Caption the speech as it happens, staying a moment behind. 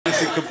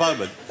Good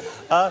moment.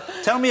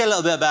 Tell me a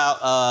little bit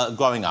about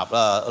growing up,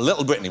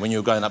 little Britney, when you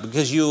were growing up,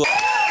 because you...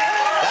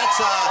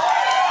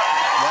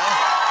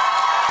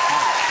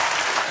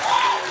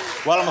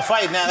 Well, I'm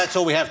afraid now that's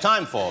all we have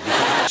time for.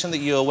 Something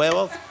that you're aware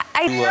of?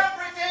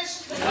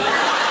 Yes.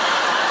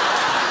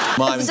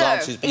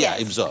 Observed,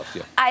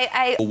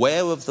 yeah.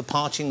 Aware of the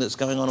partying that's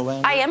going on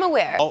around I am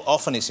aware.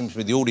 Often it seems to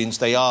be the audience,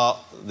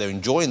 they're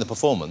enjoying the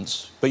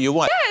performance, but you're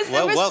right. Yes,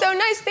 that was so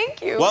nice,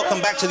 thank you. Welcome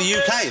back to the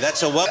UK,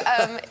 that's a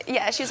welcome.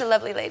 Yeah, she's a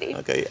lovely lady.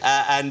 OK,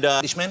 and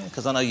Englishman,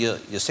 because I know you're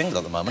single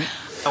at the moment.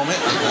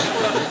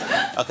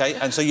 OK,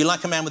 and so you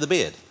like a man with a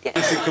beard? Yeah.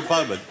 This is a good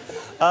moment.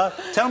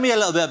 Tell me a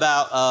little bit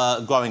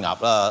about growing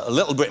up,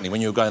 little Britney, when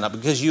you were growing up,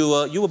 because you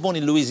were born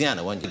in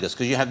Louisiana, weren't you?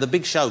 Because you have the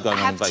big show going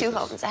on in Vegas. I have two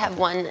homes. I have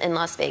one in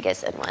Las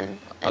Vegas and one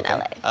in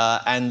LA.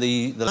 And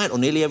the night, or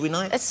nearly every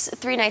night? It's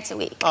 3 nights a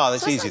week. Oh,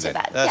 that's so easy then.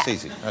 Not too bad. That's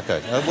easy.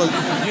 OK. Well,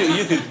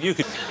 you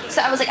could...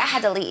 So I was like, I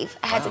had to leave.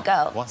 I had to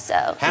go. What?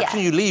 So, How can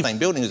you leave the same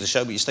building as the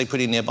show, but you stay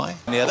pretty nearby?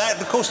 Near that?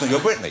 Of course not.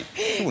 You're Britney.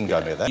 You wouldn't go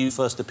near that. You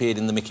first appeared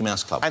in the Mickey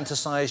Mouse Club.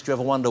 Fantasised? Do you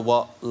ever wonder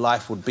what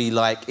life would be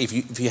like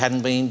if you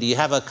hadn't been? Do you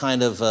have a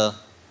kind of...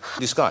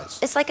 disguise?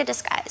 It's like a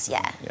disguise,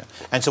 yeah.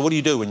 And so what do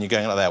you do when you're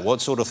going like that?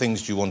 What sort of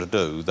things do you want to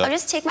do? I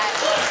just take my...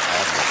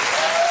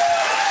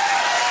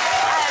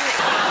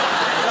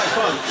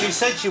 She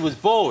said she was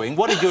boring.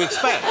 What did you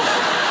expect? I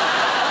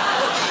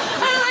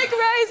like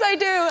rice, I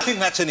do. I think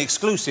that's an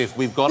exclusive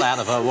we've got out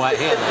of her right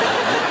here.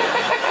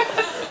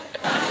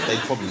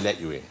 They'd probably let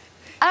you in.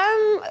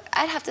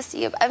 I'd have to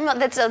see.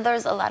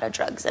 There's a lot of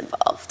drugs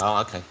involved.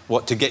 Oh, OK.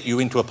 What, to get you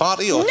into a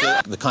party? Or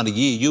no. The kind of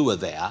year you were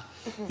there,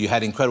 you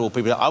had incredible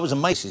people. I was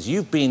amazed.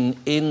 You've been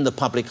in the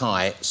public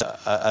eye,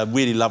 a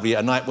really lovely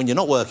night when you're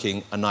not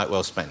working, a night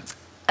well spent.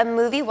 A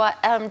movie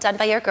done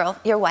by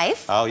your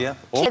wife. Oh, yeah?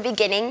 At the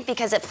beginning,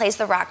 because it plays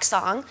the rock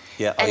song.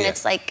 Yeah. And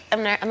it's like,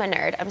 I'm a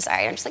nerd, I'm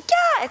sorry. I'm just like,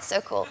 yeah, it's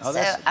so cool. Oh,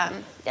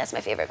 that's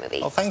my favourite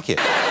movie. Oh, thank you.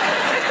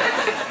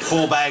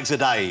 4 bags a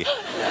day.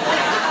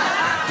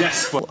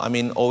 Desperate. I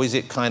mean, or is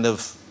it kind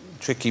of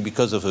tricky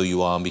because of who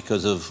you are and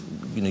because of,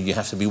 you know, you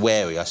have to be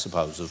wary, I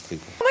suppose, of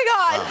people? Oh, my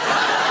God.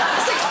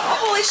 It's like,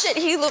 holy shit,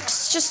 he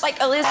looks just like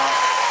a lizard.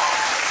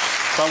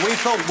 But we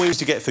thought we used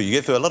to get through. You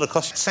get through a lot of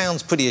costumes.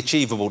 Sounds pretty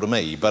achievable to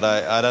me, but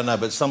I don't know.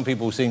 But some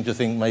people seem to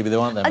think maybe there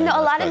aren't that many. No,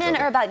 a lot of men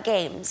are about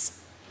games.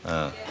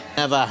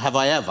 Never have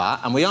I ever.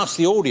 And we asked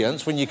the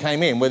audience when you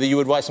came in whether you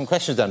would write some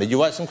questions down. Did you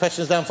write some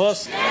questions down for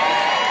us?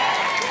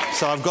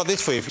 So I've got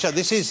this for you. So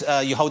this is,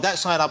 you hold that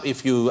side up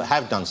if you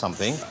have done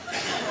something.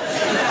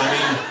 I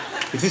mean,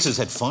 if this has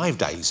had 5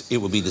 days, it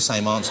would be the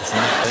same answer from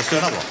that. Let's do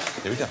another one.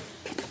 Here we go.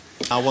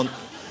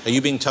 Are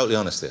you being totally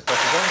honest here? Press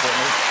it on, Press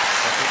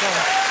it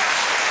on.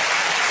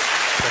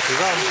 Press it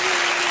on.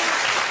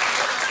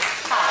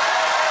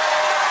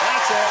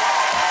 That's it.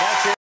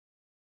 That's it.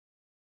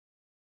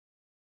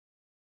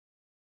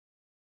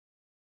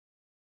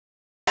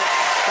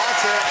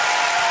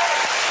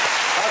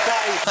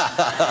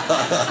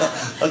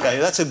 OK,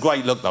 that's a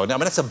great look, though. I mean,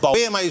 that's a bold...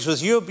 VMAs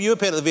was... You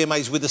appeared at the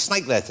VMAs with the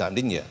snake that time,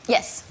 didn't you?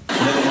 Yes.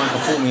 Never mind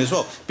performing as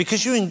well.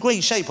 Because you're in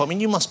great shape. I mean,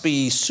 you must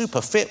be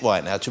super fit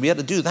right now to be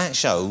able to do that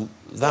show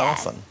that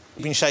often.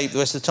 You're in shape the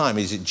rest of the time.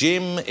 Is it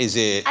gym? Is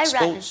it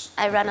sports?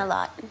 I run a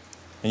lot.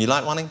 And you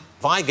like running?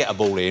 If I get a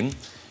ball in,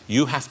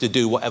 you have to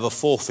do whatever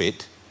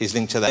forfeit is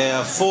linked to that. There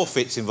are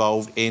forfeits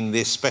involved in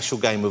this special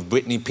game of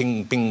Britney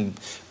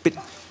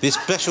this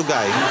special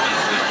game...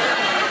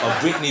 of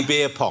Britney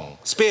beer pong.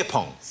 Spear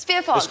pong.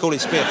 Spear pong. Let's call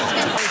it spear pong.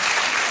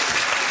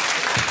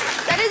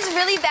 That is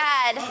really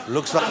bad.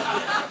 Looks like...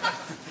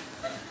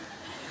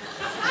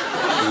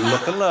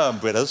 Look and learn,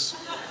 Britters.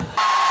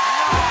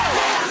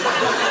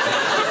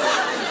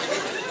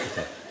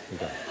 OK, here we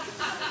go.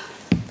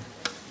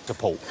 To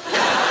Paul.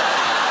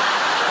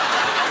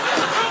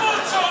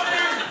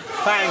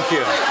 Thank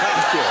you,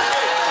 thank you.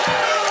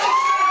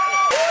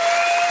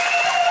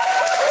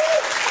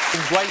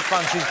 Great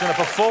fun. She's going to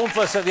perform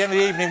for us at the end of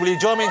the evening. Will you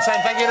join me in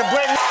saying thank you to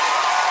Britney?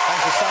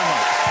 Thank you so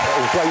much.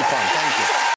 It was great fun. Thank you.